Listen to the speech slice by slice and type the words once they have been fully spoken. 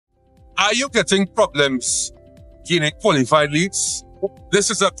Are you getting problems gaining qualified leads? This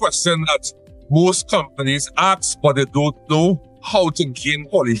is a question that most companies ask, but they don't know how to gain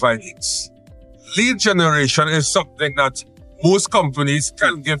qualified leads. Lead generation is something that most companies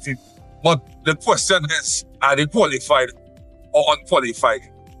can give you, but the question is, are they qualified or unqualified?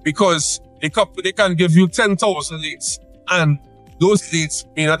 Because a company can give you 10,000 leads, and those leads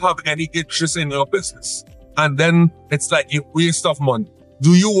may not have any interest in your business. And then it's like a waste of money.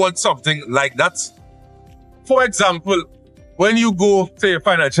 Do you want something like that? For example, when you go to a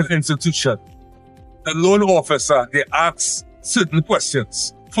financial institution, the loan officer, they ask certain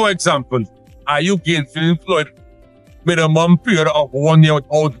questions. For example, are you gainfully employed minimum period of 1 year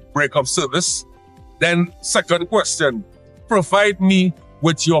without break of service? Then second question, provide me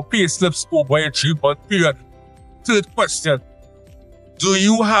with your pay slips over a 3-month period. Third question, do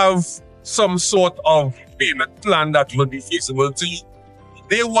you have some sort of payment plan that will be feasible to you?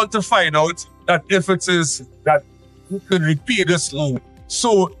 They want to find out that if it is that you can repay this loan.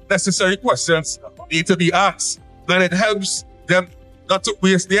 So necessary questions need to be asked, and it helps them not to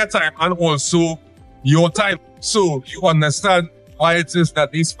waste their time and also your time. So you understand why it is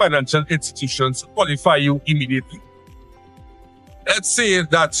that these financial institutions qualify you immediately. Let's say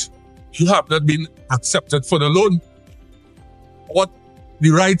that you have not been accepted for the loan. What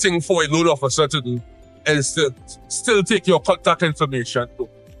the right thing for a loan officer to do is to still take your contact information to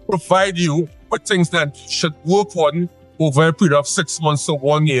provide you with things that you should work on over a period of 6 months to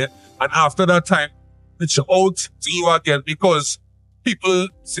 1 year. And after that time, reach out to you again, because people's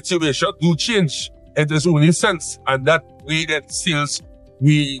situation do change. It is only sense. And that way in sales,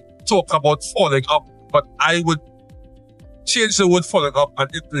 we talk about following up, but I would change the word following up and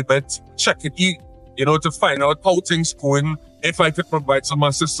implement checking in, to find out how things going, if I can provide some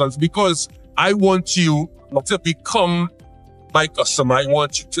assistance, because I want you to become my customer. I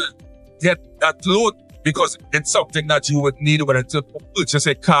want you to get that loan, because it's something that you would need whether to purchase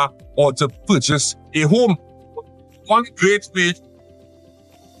a car or to purchase a home. One great way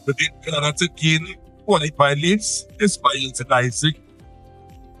to gain qualified leads is by utilizing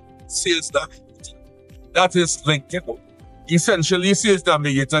Sales Navigator. That is LinkedIn. Essentially, Sales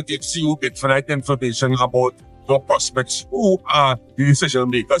Navigator gives you infinite information about your prospects who are the decision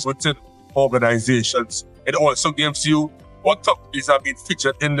makers within organizations. It also gives you what companies have been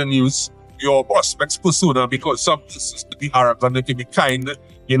featured in the news, your prospects persona, because some businesses could be arrogant, they could be kind,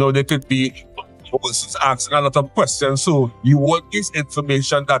 they could be asking a lot of questions. So you want this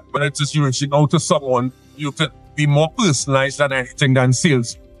information that when it is you reaching out to someone, you could be more personalized than anything than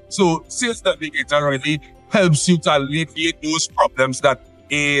sales. So Sales Navigator really helps you to alleviate those problems that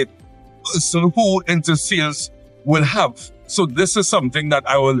a person who into sales will have. So this is something that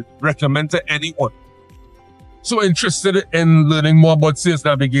I will recommend to anyone. So interested in learning more about Sales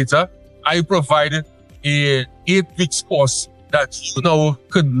Navigator, I provided a 8-week course that you now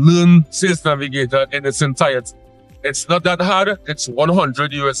could learn Sales Navigator in its entirety. It's not that hard. It's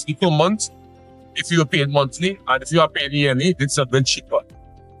 $100 per month if you are paid monthly, and if you are paid yearly, it's a bit cheaper.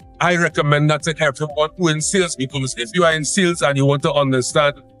 I recommend that to everyone who is in sales, because if you are in sales and you want to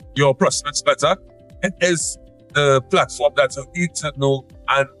understand your prospects better, it is the platform that you need to know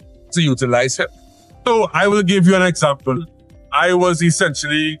and to utilize it. So I will give you an example. I was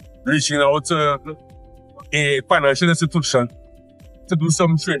essentially reaching out to a financial institution to do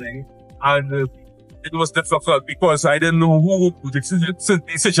some training, and it was difficult because I didn't know who the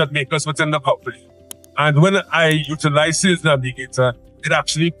decision makers within the company. And when I utilized Sales Navigator, it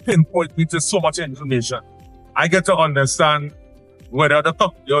actually pinpointed me to so much information. I get to understand whether the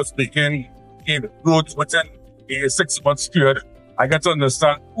company was making a growth within a 6-month period. I get to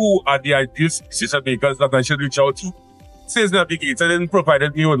understand who are the ideal decision makers that I should reach out to. Sales Navigator didn't provide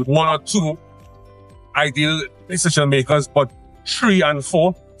me with 1 or 2 ideal decision makers, but 3 and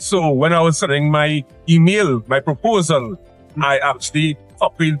 4. So when I was sending my email, my proposal, I actually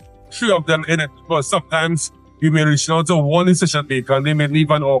copied 3 of them in it, because sometimes you may reach out to one decision maker and they may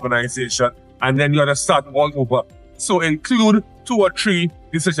leave an organization, and then you have to start all over. So include 2 or 3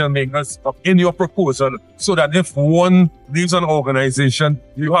 decision makers in your proposal, so that if one leaves an organization,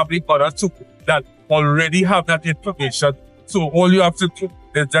 you have the other 2 that already have that information. So all you have to do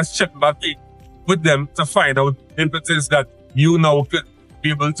is just check back with them to find out if it is that you now could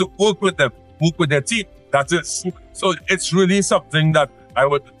be able to work with them, work with their team. That is. So it's really something that I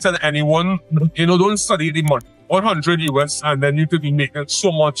would tell anyone, don't study the money. $100 and then you could be making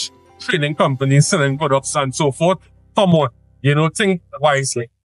so much training companies, selling products and so forth. Come on, think wisely.